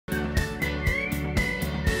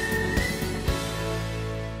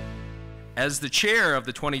As the chair of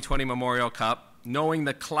the 2020 Memorial Cup, knowing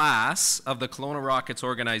the class of the Kelowna Rockets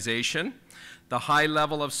organization, the high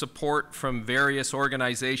level of support from various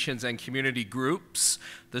organizations and community groups,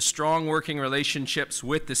 the strong working relationships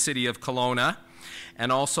with the City of Kelowna,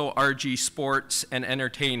 and also RG Sports and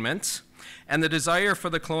Entertainment, and the desire for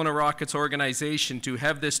the Kelowna Rockets organization to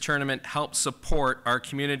have this tournament help support our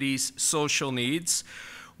community's social needs,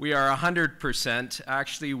 we are 100%,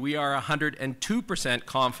 actually we are 102%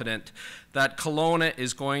 confident that Kelowna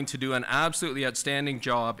is going to do an absolutely outstanding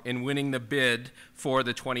job in winning the bid for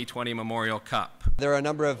the 2020 Memorial Cup. There are a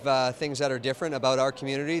number of things that are different about our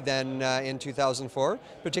community than in 2004,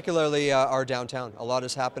 particularly our downtown. A lot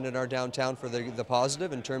has happened in our downtown for the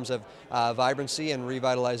positive in terms of vibrancy and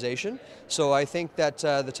revitalization. So I think that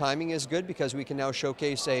the timing is good because we can now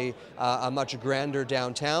showcase a much grander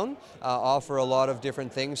downtown, offer a lot of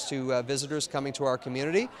different things to visitors coming to our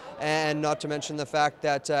community, and not to mention the fact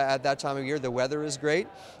that at that time of year the weather is great,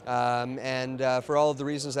 and for all of the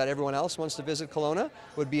reasons that everyone else wants to visit Kelowna,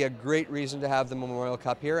 would be a great reason to have the Memorial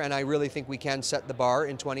Cup here, and I really think we can set the bar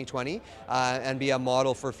in 2020 and be a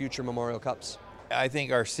model for future Memorial Cups. I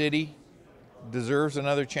think our city deserves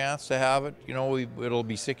another chance to have it. You know, it'll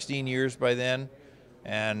be 16 years by then,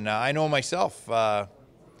 and I know myself, you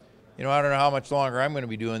know, I don't know how much longer I'm going to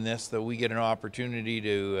be doing this, that we get an opportunity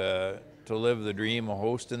to live the dream of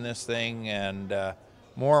hosting this thing, and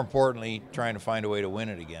more importantly, trying to find a way to win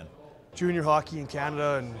it again. Junior hockey in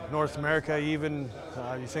Canada and North America even,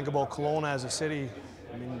 you think about Kelowna as a city,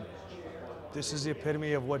 I mean, this is the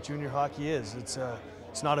epitome of what junior hockey is.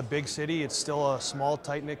 It's not a big city, it's still a small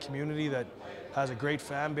tight-knit community that has a great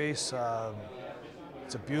fan base.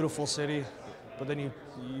 It's a beautiful city, but then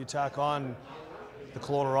you tack on the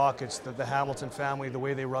Kelowna Rockets, the Hamilton family, the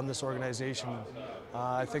way they run this organization.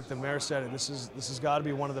 I think the mayor said it, this has got to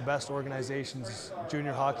be one of the best organizations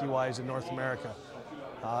junior hockey-wise in North America.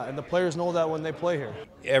 And the players know that when they play here.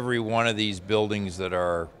 Every one of these buildings that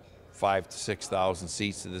are 5,000 to 6,000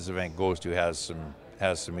 seats that this event goes to has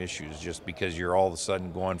some issues, just because you're all of a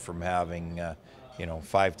sudden going from having you know,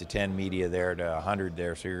 5 to 10 media there to 100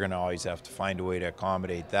 there, so you're going to always have to find a way to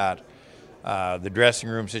accommodate that. The dressing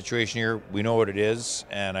room situation here, we know what it is,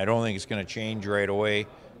 and I don't think it's going to change right away,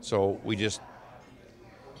 so we just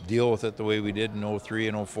deal with it the way we did in 03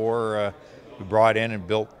 and 04. We brought in and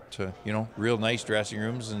built you know, real nice dressing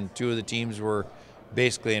rooms, and two of the teams were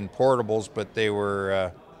basically in portables, but they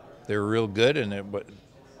were real good, and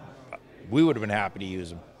we would have been happy to use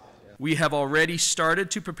them. We have already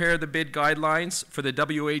started to prepare the bid guidelines for the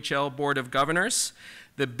WHL Board of Governors.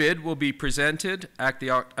 The bid will be presented at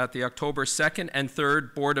the October 2nd and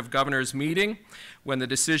 3rd Board of Governors meeting, when the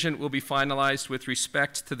decision will be finalized with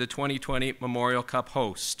respect to the 2020 Memorial Cup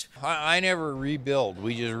host. I never rebuild,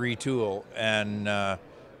 we just retool, and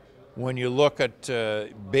when you look at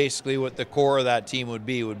basically what the core of that team would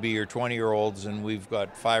be your 20-year-olds, and we've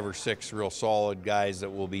got 5 or 6 real solid guys that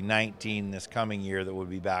will be 19 this coming year that would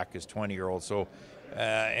be back as 20-year-olds. So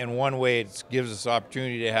in one way, it gives us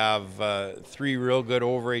opportunity to have 3 real good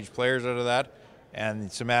overage players out of that, and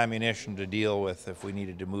some ammunition to deal with if we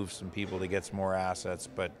needed to move some people to get some more assets.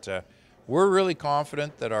 But we're really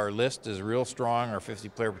confident that our list is real strong, our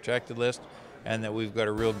 50-player protected list, and that we've got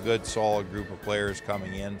a real good, solid group of players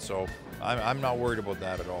coming in. So I'm not worried about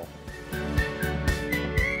that at all.